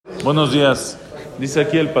Buenos días. Dice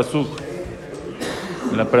aquí el pasuk,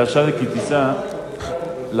 en la parashá de Kitizá,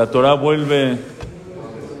 la Torah vuelve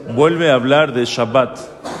a hablar de Shabbat.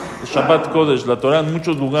 De Shabbat Kodesh. La Torah en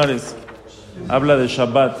muchos lugares habla de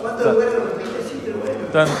Shabbat.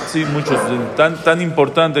 Tan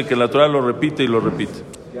importante que la Torah lo repite y lo repite.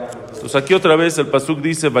 Entonces aquí otra vez el pasuk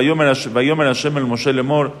dice, Vayomer Hashem el Moshe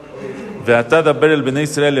lemor, ve'ata daber el Bnei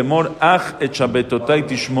Israel lemor, ach et Shabbatotai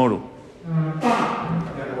tishmoru.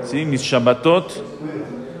 ¿Sí? Mis Shabbatot,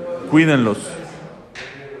 cuídenlos.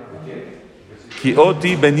 Ki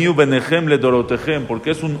oti beniu benechem le dorotechem,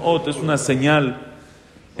 porque es un ot, es una señal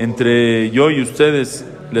entre yo y ustedes,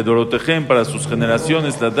 le dorotechem, para sus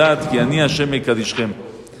generaciones, la dat, ki ani Hashem ekadishchem.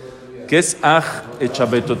 Que es ach et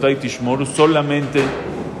Shabbatotai tishmoru, solamente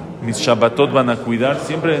mis Shabbatot van a cuidar.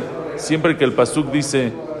 Siempre que el pasuk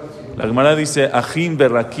dice, la Gemara dice, achim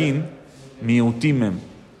berrakin miutimem.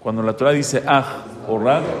 Cuando la Torah dice ach o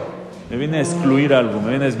rak, me viene a excluir algo, me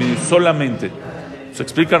viene a excluir solamente. Se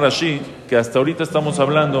explica Rashi que hasta ahorita estamos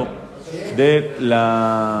hablando de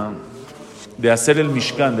hacer el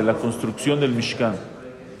Mishkan, de la construcción del Mishkan.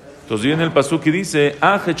 Entonces viene el pasuk y dice,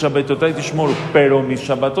 ach et Shabbatotai tishmoru, pero mis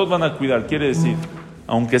Shabbatot van a cuidar. Quiere decir,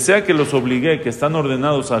 aunque sea que los obligué, que están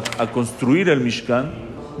ordenados a construir el Mishkan,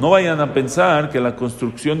 no vayan a pensar que la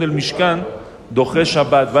construcción del Mishkan, doje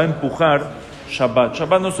Shabbat, va a empujar Shabbat.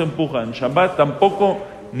 Shabbat no se empuja. En Shabbat tampoco,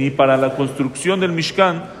 ni para la construcción del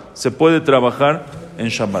Mishkan, se puede trabajar en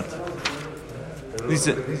Shabbat.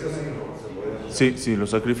 Dice, sí,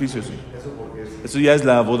 los sacrificios sí. Eso ya es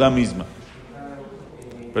la abodá misma.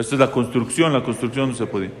 Pero esto es la construcción no se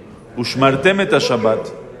puede. Ushmartem et Shabbat.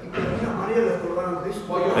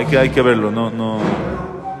 Hay que verlo, no,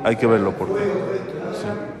 hay que verlo porque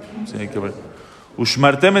sí, hay que verlo.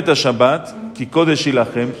 Ushmartem et Shabbat, ki kodesh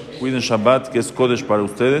ilachem, cuiden Shabbat, que es kodesh para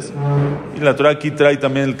ustedes. Y la Torah aquí trae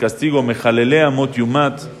también el castigo, mejalelea mot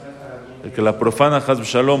yumat, el que la profana haz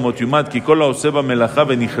b'shalom mot yumat, ki kol haoseba melachá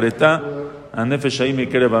benichreta, anefesh haim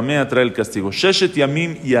ekerev amea, trae el castigo. Sheshet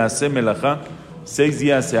yamim yaase melachá, 6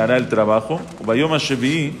 días se hará el trabajo. Vayom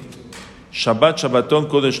hashevi'i, Shabbat, Shabbaton,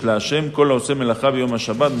 Kodesh la Hashem, Kol haoseh melachá b'yom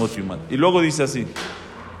haShabbat, mot yumat. Y luego dice así,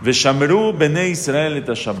 Veshameru Bnei Israel et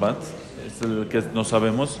Shabbat, es el que no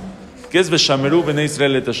sabemos. ¿Qué es Veshameru Bnei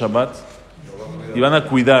Israel et Shabbat? Y van a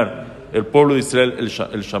cuidar el pueblo de Israel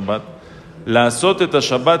el Shabbat. La azot et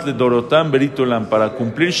Shabbat le dorotam berit olam, para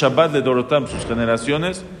cumplir Shabbat le dorotam, sus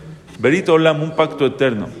generaciones, berit olam, un pacto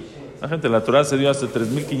eterno. La Torah se dio hace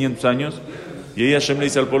 3,500 años. Y ahí Hashem le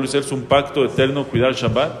dice al pueblo Israel, es un pacto eterno cuidar el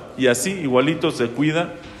Shabbat. Y así, igualito, se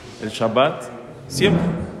cuida el Shabbat siempre.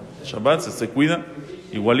 El Shabbat se cuida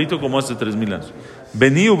igualito como hace 3,000 años.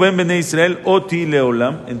 Beni uben bene Israel oti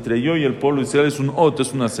leolam, entre yo y el pueblo de Israel es un ot,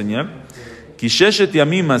 es una señal. Kisheshet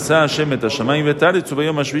yamim asa Hashem et hashamayim vetaretz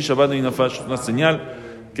ubayom hashvi Shabbat veinafash, una señal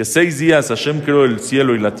que 6 días Hashem creó el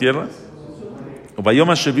cielo y la tierra. Ubayom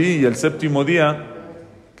hashvi, y el séptimo día,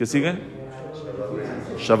 ¿qué sigue?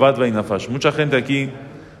 Shabbat veinafash. Mucha gente aquí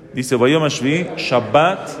dice Vayom hashvi,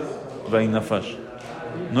 Shabbat veinafash.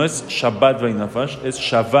 No es Shabbat veinafash, es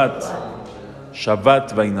Shabbat.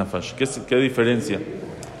 Shabbat veinafash. ¿Qué diferencia?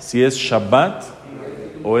 Si es Shabbat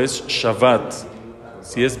o es Shabbat.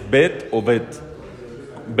 Si es Bet o Bet.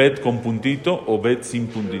 Bet con puntito o Bet sin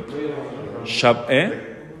puntito. Con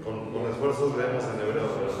esfuerzos leemos en hebreo.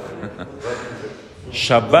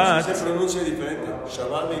 Shabbat. Se pronuncia diferente.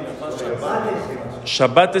 Shabbat veinafash.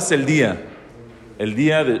 Shabbat es el día. El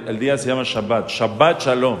día se llama Shabbat. Shabbat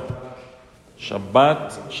Shalom.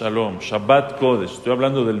 Shabbat Shalom. Shabbat Kodesh. Estoy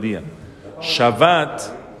hablando del día. Shabbat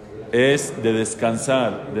es de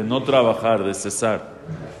descansar, de no trabajar, de cesar.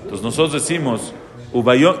 Entonces nosotros decimos,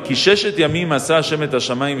 Kisheshet yamim asa Hashem et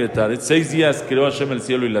hashamayim vetaretz, 6 días creó Hashem el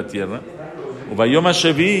cielo y la tierra. Ubayom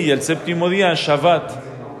hashevi, y el séptimo día Shabbat.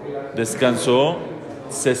 Descansó,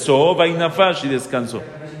 cesó, vainafash, y descansó.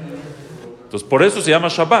 Entonces, por eso se llama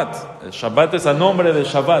Shabbat. El Shabbat es a nombre de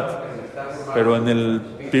Shabbat. Pero en el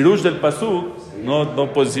pirush del pasuk,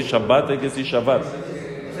 no puedes decir Shabbat, hay que decir Shabbat.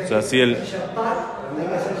 O sea,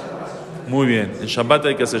 muy bien, en Shabbat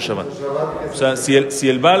hay que hacer Shabbat. O sea, si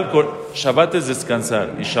el Baal Shabbat es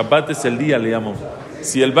descansar, y Shabbat es el día, le llamo.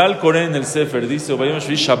 Si el Baal Koré en el Sefer dice,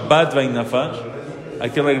 Shabbat vainafash, hay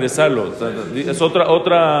que regresarlo. Es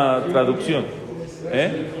otra traducción.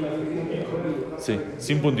 Sí,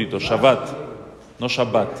 sin puntito, Shabbat, no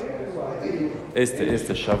Shabbat.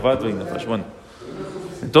 Shabbat veinafash. Bueno,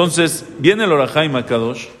 entonces viene el Orahaim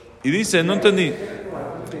Akadosh y dice, no entendí.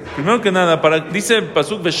 Primero que nada, dice el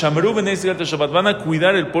pasuk, Veshameru bnei Israel et Shabbat, van a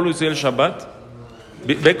cuidar el pueblo de Israel Shabbat.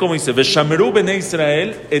 Ve cómo dice, Veshameru bnei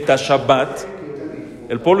Israel et Shabbat.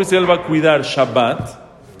 El pueblo de Israel va a cuidar Shabbat.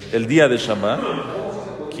 el día de Shabbat.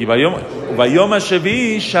 Vayom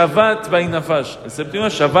Hashevi Shabbat Vainafash. El séptimo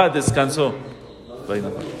Shabbat descansó.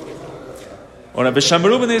 Vainafash. Ahora,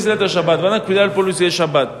 Veshamru Bnei Israel et Shabbat. Van a cuidar el pueblo de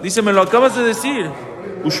Shabbat. Dice, me lo acabas de decir.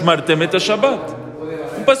 Ushmartem et Shabbat.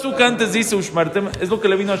 Un pasuk antes dice Ushmartem. Es lo que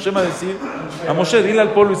le vino a Hashem a decir a Moshe. Dile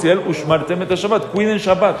al pueblo de Israel Ushmartem et Shabbat. Cuiden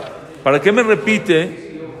Shabbat. ¿Para qué me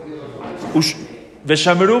repite?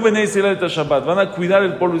 Veshamru Bnei Israel et Shabbat. Van a cuidar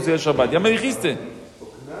el pueblo de Shabbat. Ya me dijiste.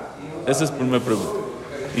 Esa es la primera pregunta.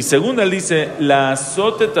 Y segunda, él dice, la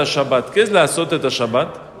azotet Shabbat. ¿Qué es la azotet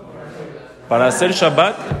Shabbat? Para hacer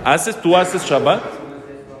Shabbat, ¿tú haces Shabbat?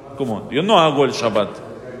 ¿Cómo? Yo no hago el Shabbat.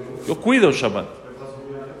 Yo cuido Shabbat.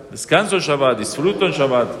 Descanso el Shabbat, disfruto el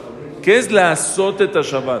Shabbat. ¿Qué es la azotet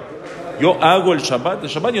Shabbat? Yo hago el Shabbat. El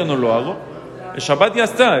Shabbat yo no lo hago. El Shabbat ya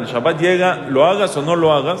está. El Shabbat llega, lo hagas o no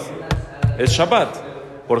lo hagas, es Shabbat.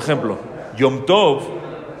 Por ejemplo, Yom Tov,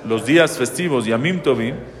 los días festivos, Yamim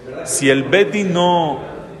Tovim, si el Beti no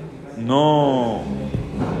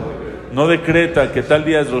decreta que tal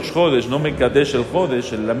día es Rosh Chodesh, no me Kadesh el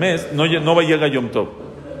Chodesh, el mes, no va a llegar Yom Tov.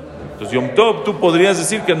 Entonces Yom Tov, tú podrías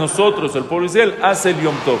decir que nosotros, el pueblo de Israel, hace el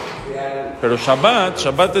Yom Tov. Pero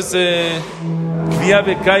Shabbat es Kriya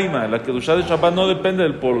Bekaima, la Kedushá de Shabbat no depende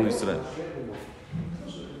del pueblo de Israel.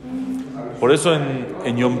 Por eso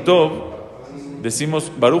en Yom Tov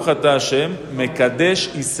decimos Baruch Ata Hashem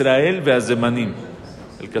Mekadesh Israel Ve'azemanim,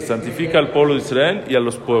 el que santifica al pueblo de Israel y a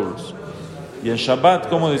los pueblos. Y en Shabbat,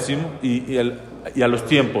 ¿cómo decimos? Y a los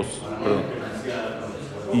tiempos, perdón.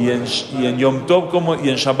 Y en Yom Tov, y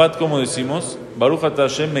en Shabbat, ¿cómo decimos? Baruch Ata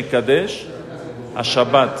Hashem Mekadesh a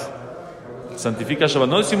Shabbat. Santifica a Shabbat.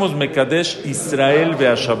 No decimos Mekadesh Israel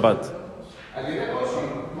Ve'a Shabbat.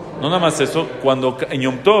 No nada más eso. Cuando en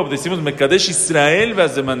Yom Tov decimos Mekadesh Israel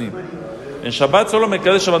Ve'azemanim. En Shabbat solo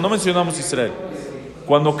Mekadesh Shabbat. No mencionamos Israel.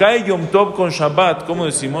 Cuando cae Yom Tov con Shabbat, ¿cómo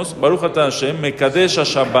decimos? Baruch Ata Hashem, Mekadesh a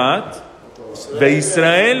Shabbat, Ve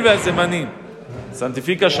Israel Ve'azemanim.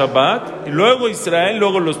 Santifica Shabbat, y luego Israel,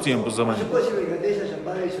 luego los tiempos.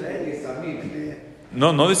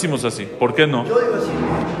 No decimos así. ¿Por qué no?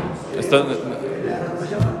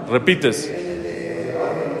 Repites.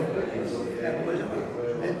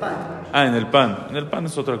 En el pan. En el pan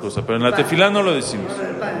es otra cosa, pero en la tefilá no lo decimos.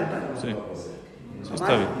 Sí,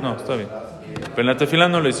 está bien. No, está bien. Pero en la tefilá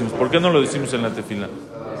no lo decimos. ¿Por qué no lo decimos en la tefilá?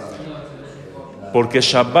 Porque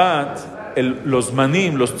Shabbat, los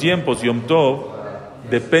manim, los tiempos, Yom Tov,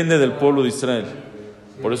 depende del pueblo de Israel.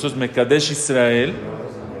 Por eso es Mekadesh Israel,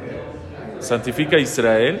 santifica a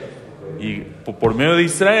Israel, y por medio de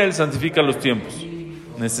Israel santifica los tiempos.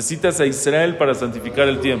 Necesitas a Israel para santificar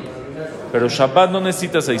el tiempo. Pero Shabbat no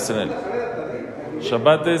necesitas a Israel.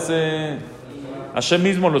 Shabbat es Hashem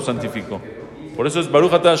mismo lo santificó. Por eso es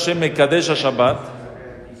Baruch Ata Hashem Mekadesh a Shabbat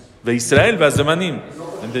de Israel Ve'azemanim.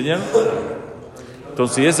 ¿Entendieron?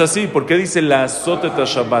 Entonces, si es así, ¿por qué dice la azotet a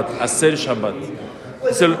Shabbat? Hacer Shabbat.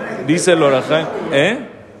 Dice el Orajai,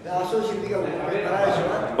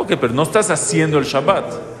 Ok, pero no estás haciendo el Shabbat.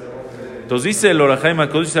 Entonces dice el Orajai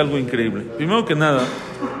Makod, dice algo increíble. Primero que nada,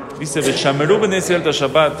 dice Veshameru Bnei Israel et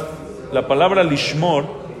Shabbat. La palabra lishmor,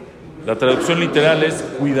 la traducción literal es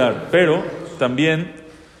cuidar, pero también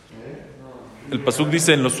el pasuk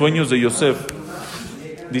dice en los sueños de Yosef,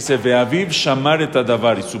 dice Ve'aviv shamar et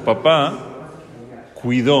hadavar, y su papá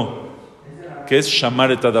cuidó. ¿Qué es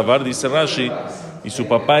shamar et hadavar? Dice Rashi, y su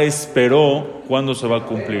papá esperó cuándo se va a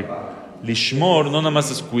cumplir. Lishmor no nada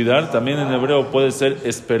más es cuidar, también en hebreo puede ser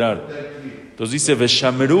esperar. Entonces dice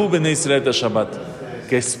Veshameru Bnei Israel et Shabbat,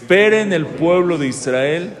 que esperen el pueblo de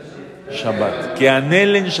Israel Shabbat, que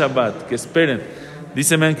anhelen Shabbat, que esperen.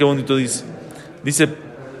 Dice, vean qué bonito dice. Dice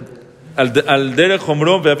al derech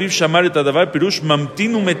omro ve'aviv shamar et hadavar pirush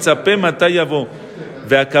mamtin umetzape matay yavo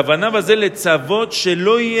ve'akavana baze letzavot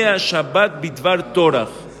shelo yeh Shabbat bidvar torach,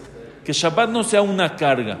 que Shabbat no sea una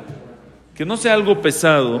carga, que no sea algo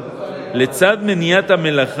pesado. Letzad meniat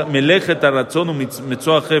melechet haratzon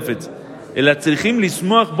umetzoa chefetz ela tzrichim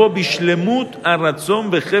lismoach bo bishlemut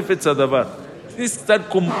haratzon bechefetz hadavar. Tienes que estar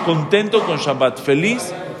contento con Shabbat,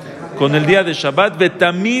 feliz con el día de Shabbat.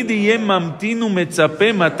 Vetamid yeh mamtin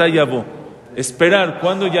umetzape matay yavo, esperar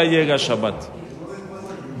cuando ya llega Shabbat.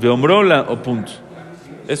 Veomrola o punto.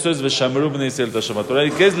 Eso es Veshameru Bnei Israel et Shabbat. Ahora,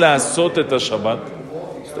 ¿qué es la azotet Shabbat?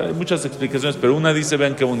 Hay muchas explicaciones, pero una dice,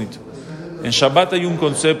 vean qué bonito. En Shabbat hay un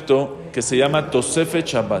concepto que se llama Tosefet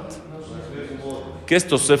Shabbat. ¿Qué es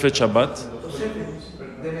Tosefet Shabbat?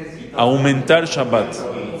 Aumentar Shabbat.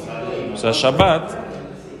 O sea,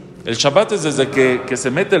 el Shabbat es desde que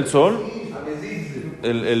se mete el sol,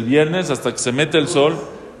 el viernes, hasta que se mete el sol,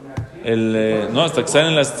 hasta que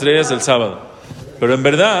salen las estrellas el sábado. Pero en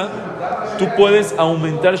verdad, tú puedes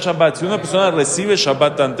aumentar Shabbat. Si una persona recibe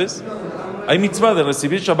Shabbat antes, hay mitzvah de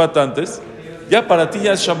recibir Shabbat antes, ya para ti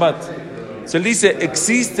ya es Shabbat. Se le dice,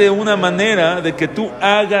 existe una manera de que tú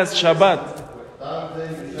hagas Shabbat.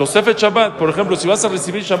 Tosefet Shabbat, por ejemplo, si vas a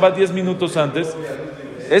recibir Shabbat 10 minutos antes,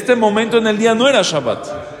 este momento en el día no era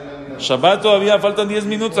Shabbat. Shabbat todavía faltan 10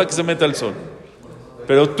 minutos a que se meta el sol.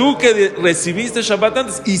 Pero tú que recibiste Shabbat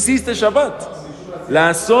antes, hiciste Shabbat. La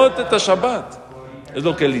azoteta Shabbat. Es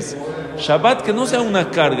lo que él dice. Shabbat que no sea una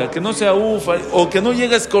carga, que no sea ufa, o que no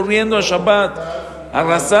llegues corriendo a Shabbat,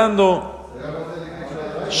 arrasando.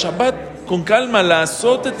 Shabbat con calma, la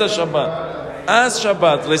azoteta Shabbat. Haz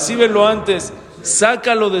Shabbat, recíbelo antes,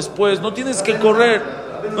 sácalo después, no tienes que correr.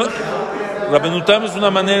 ¿No? Rabbenutam es una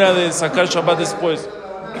manera de sacar Shabbat después.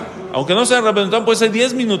 Aunque no sea Rabbenutam, puede ser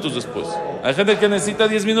 10 minutos después. Hay gente que necesita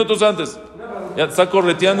 10 minutos antes. Ya está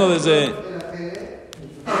correteando desde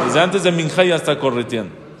antes de Minjá, ya está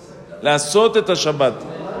correteando. La azoteta Shabbat.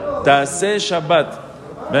 Hace el Shabat.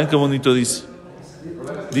 Vean qué bonito dice.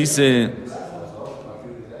 Dice...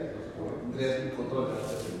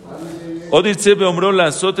 עוד ירצה באומרו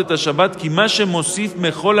לעשות את השבת כי מה שמוסיף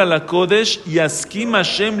מחול על הקודש יסכים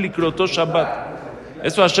השם לקראותו שבת.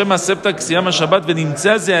 Eso Hashem acepta que se llama Shabbat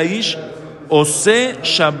ונמצא זה האיש עושה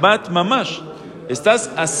שבת ממש. Estás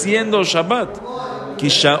haciendo Shabbat. כי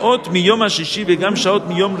שעות מיום השישי וגם שעות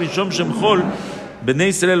מיום ראשון שהם חול בני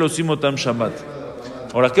ישראל עושים אותם שבת.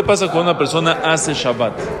 Ahora, ¿qué pasa cuando una persona hace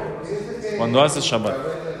Shabbat? Cuando hace Shabbat.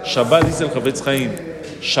 Shabbat dice el Havetz Chaim.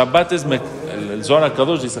 Shabbat es... El Zohar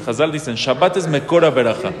HaKadosh dice, Hazal dicen, Shabbat es Mekor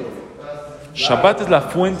HaBerajá. Shabbat es la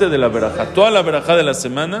fuente de la Berajá. Toda la Berajá de la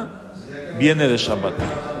semana viene de Shabbat.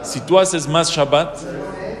 Si tú haces más Shabbat,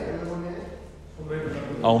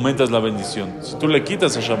 aumentas la bendición. Si tú le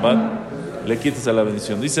quitas a Shabbat, le quitas a la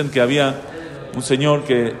bendición. Dicen que había un señor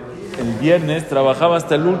que el viernes trabajaba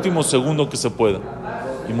hasta el último segundo que se pueda.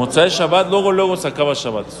 Y Motzai Shabbat, luego sacaba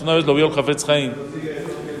Shabbat. Una vez lo vio el Havetz Chaim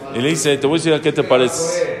y le dice, te voy a decir a qué te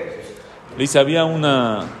pareces. Le dice, había un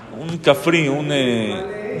cafrí, un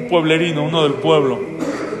pueblerino, uno del pueblo,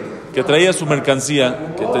 que traía su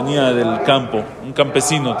mercancía, que tenía del campo, un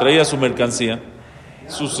campesino, traía su mercancía,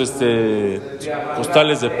 sus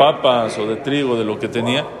costales de papas o de trigo, de lo que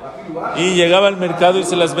tenía, y llegaba al mercado y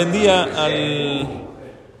se las vendía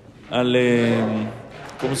al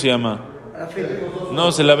 ¿cómo se llama?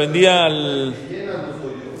 No, se la vendía al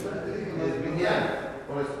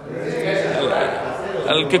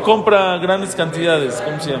que compra grandes cantidades,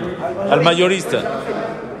 ¿cómo se llama? Al mayorista.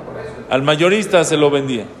 Al mayorista se lo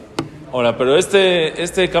vendía. Ahora, pero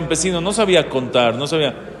este campesino no sabía contar, no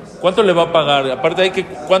sabía cuánto le va a pagar. Aparte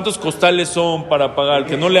cuántos costales son para pagar,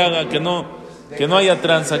 que no le haga, que no haya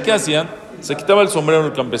tranza. ¿Qué hacían? Se quitaba el sombrero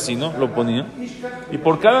del campesino, lo ponía, y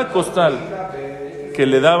por cada costal que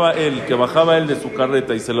le daba él, que bajaba él de su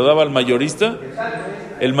carreta y se lo daba al mayorista,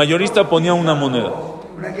 el mayorista ponía una moneda.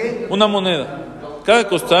 Una moneda. Cada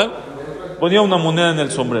costal ponía una moneda en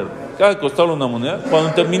el sombrero. Cada costal una moneda.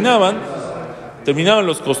 Cuando terminaban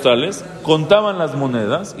los costales, contaban las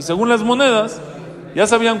monedas y según las monedas ya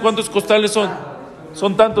sabían cuántos costales son.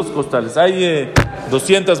 Son tantos costales. Hay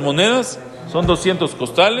 200 monedas, son 200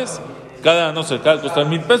 costales. Cada costal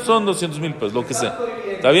 1,000 pesos, son 200,000 pesos, lo que sea.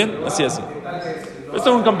 ¿Está bien? Así. Este es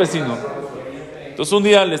un campesino. Entonces un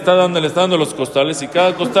día le está dando los costales y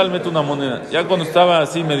cada costal mete una moneda. Ya cuando estaba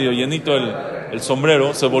así medio llenito el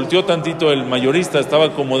sombrero, se volteó tantito el mayorista, estaba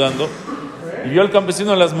acomodando y vio al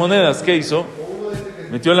campesino las monedas. ¿Qué hizo?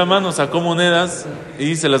 Metió la mano, sacó monedas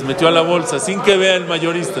y se las metió a la bolsa sin que vea el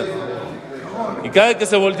mayorista. Y cada que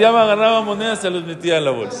se volteaba agarraba monedas, se las metía a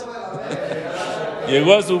la bolsa.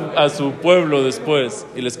 Llegó a su pueblo después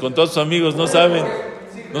y les contó a sus amigos, no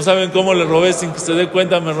saben cómo le robé sin que se dé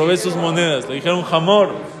cuenta, me robé sus monedas. Le dijeron,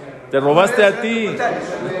 Jamor, te robaste a ti,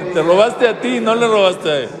 no le robaste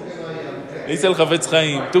a él. Dice el Havetz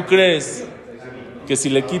Chaim, ¿tú crees que si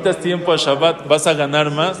le quitas tiempo a Shabbat vas a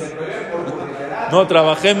ganar más? No,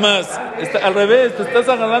 trabajé más. Al revés, te estás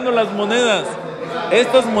agarrando las monedas.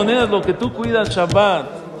 Estas monedas, lo que tú cuidas Shabbat,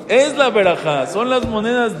 es la verajá, son las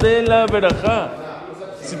monedas de la verajá.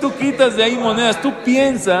 Si tú quitas de ahí monedas, tú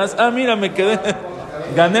piensas, mira, me quedé,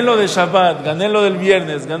 gané lo de Shabbat, gané lo del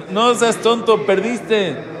viernes. No seas tonto,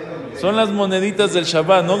 perdiste. Son las moneditas del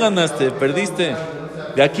Shabbat, no ganaste, perdiste.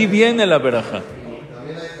 De aquí viene la verajá.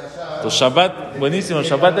 Entonces Shabbat, buenísimo,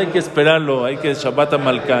 Shabbat hay que esperarlo, hay que Shabbat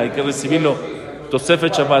amalcá, hay que recibirlo.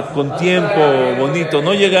 Tosefet Shabbat, con tiempo, bonito,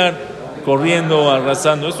 no llegar corriendo,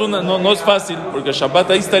 arrasando. No es fácil, porque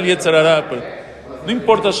Shabbat ahí está el Yetzer Hara, pero no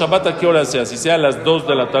importa Shabbat a qué hora sea, si sea a las 2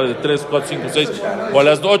 de la tarde, 3, 4, 5, 6 o a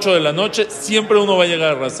las 8 de la noche, siempre uno va a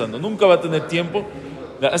llegar arrasando, nunca va a tener tiempo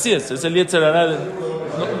Así es el Yetzer Hara.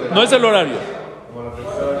 No es el horario.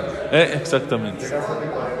 Exactamente.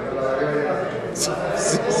 Sí.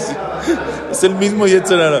 Es el mismo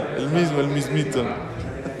Yetzer Hara, el mismito.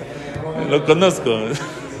 Lo conozco.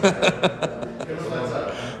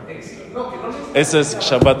 Ese es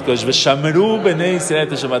Shabbat Kodesh. Veshamru Benei Israel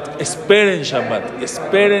et Shabbat. Esperen Shabbat.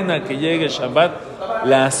 Esperen a que llegue Shabbat.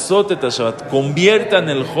 La azotet Shabbat. Conviertan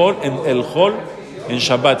el Hol en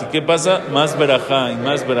Shabbat. ¿Y qué pasa? Más verajá y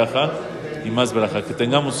más verajá y más verajá. Que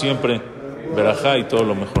tengamos siempre verajá y todo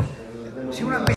lo mejor.